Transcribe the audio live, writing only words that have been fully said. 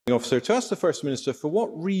Officer, to ask the First Minister for what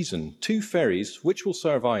reason 2 ferries which will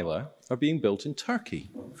serve Isla are being built in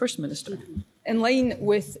Turkey. First Minister. In line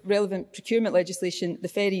with relevant procurement legislation, the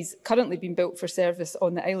ferries currently being built for service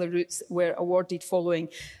on the Isla routes were awarded following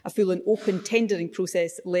a full and open tendering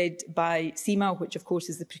process led by CMA, which of course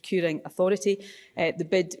is the procuring authority. The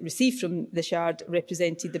bid received from the Shard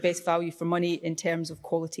represented the best value for money in terms of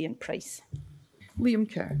quality and price. Liam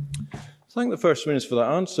Kerr. Thank the First Minister for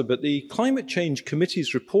that answer, but the Climate Change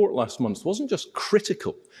Committee's report last month wasn't just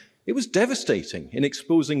critical, it was devastating in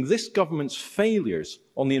exposing this government's failures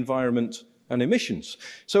on the environment and emissions.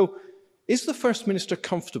 So, is the First Minister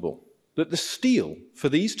comfortable that the steel for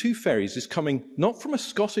these 2 ferries is coming not from a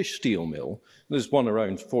Scottish steel mill, there's one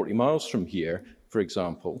around 40 miles from here, for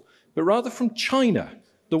example, but rather from China,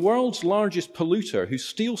 the world's largest polluter, whose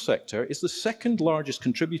steel sector is the 2nd largest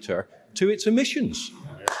contributor to its emissions?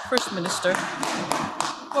 First Minister.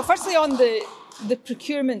 Well, firstly, on the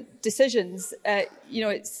procurement decisions,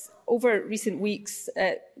 it's over recent weeks,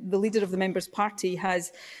 the leader of the Members' Party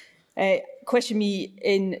has questioned me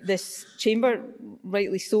in this chamber,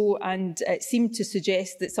 rightly so, and seemed to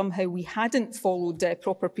suggest that somehow we hadn't followed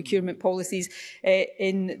proper procurement policies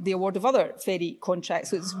in the award of other ferry contracts.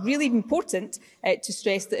 So it's really important to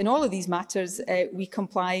stress that in all of these matters we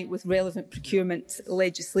comply with relevant procurement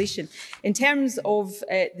legislation. In terms of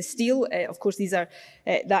the steel, of course,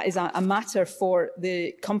 that is a matter for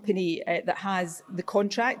the company that has the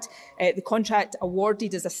contract. The contract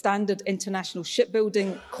awarded as a standard international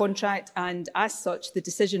shipbuilding contract, and as such, the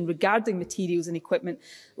decision regarding materials and equipment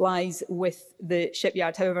lies with the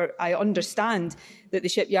shipyard. However, I understand that the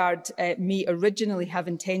shipyard may originally have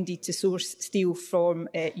intended to source steel from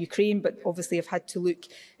Ukraine, but obviously have had to look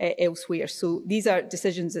elsewhere. So these are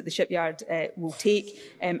decisions that the shipyard will take,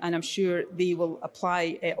 and I'm sure they will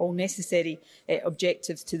apply all necessary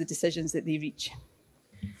objectives to the decisions that they reach.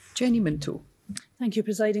 Jenny Minto. Thank you,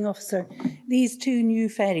 Presiding Officer. These 2 new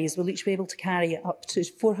ferries will each be able to carry up to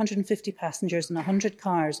 450 passengers and 100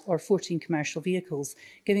 cars or 14 commercial vehicles,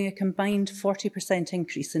 giving a combined 40%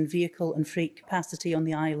 increase in vehicle and freight capacity on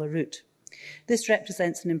the Isla route. This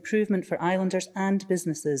represents an improvement for islanders and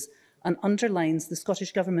businesses and underlines the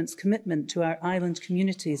Scottish Government's commitment to our island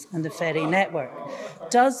communities and the ferry network.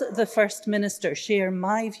 Does the First Minister share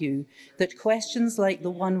my view that questions like the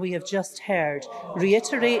one we have just heard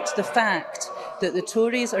reiterate the fact that the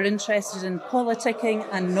Tories are interested in politicking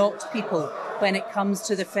and not people when it comes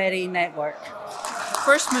to the ferry network?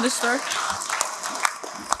 First Minister.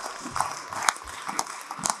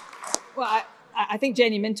 Well, I think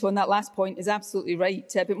Jenny Minto on that last point is absolutely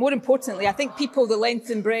right. But more importantly, I think people the length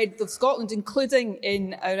and breadth of Scotland, including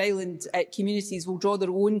in our island communities, will draw their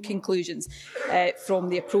own conclusions from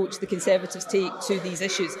the approach the Conservatives take to these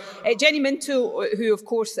issues. Jenny Minto, who of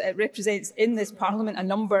course represents in this Parliament a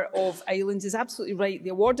number of islands, is absolutely right. The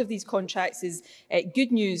award of these contracts is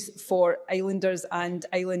good news for islanders and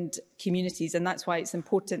island communities, and that's why it's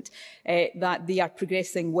important that they are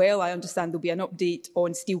progressing well. I understand there'll be an update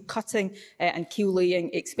on steel cutting and keel laying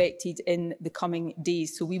expected in the coming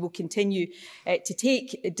days. So we will continue to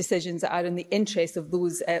take decisions that are in the interest of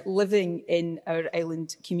those living in our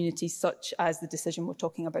island communities, such as the decision we're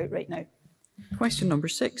talking about right now. Question number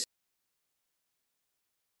 6.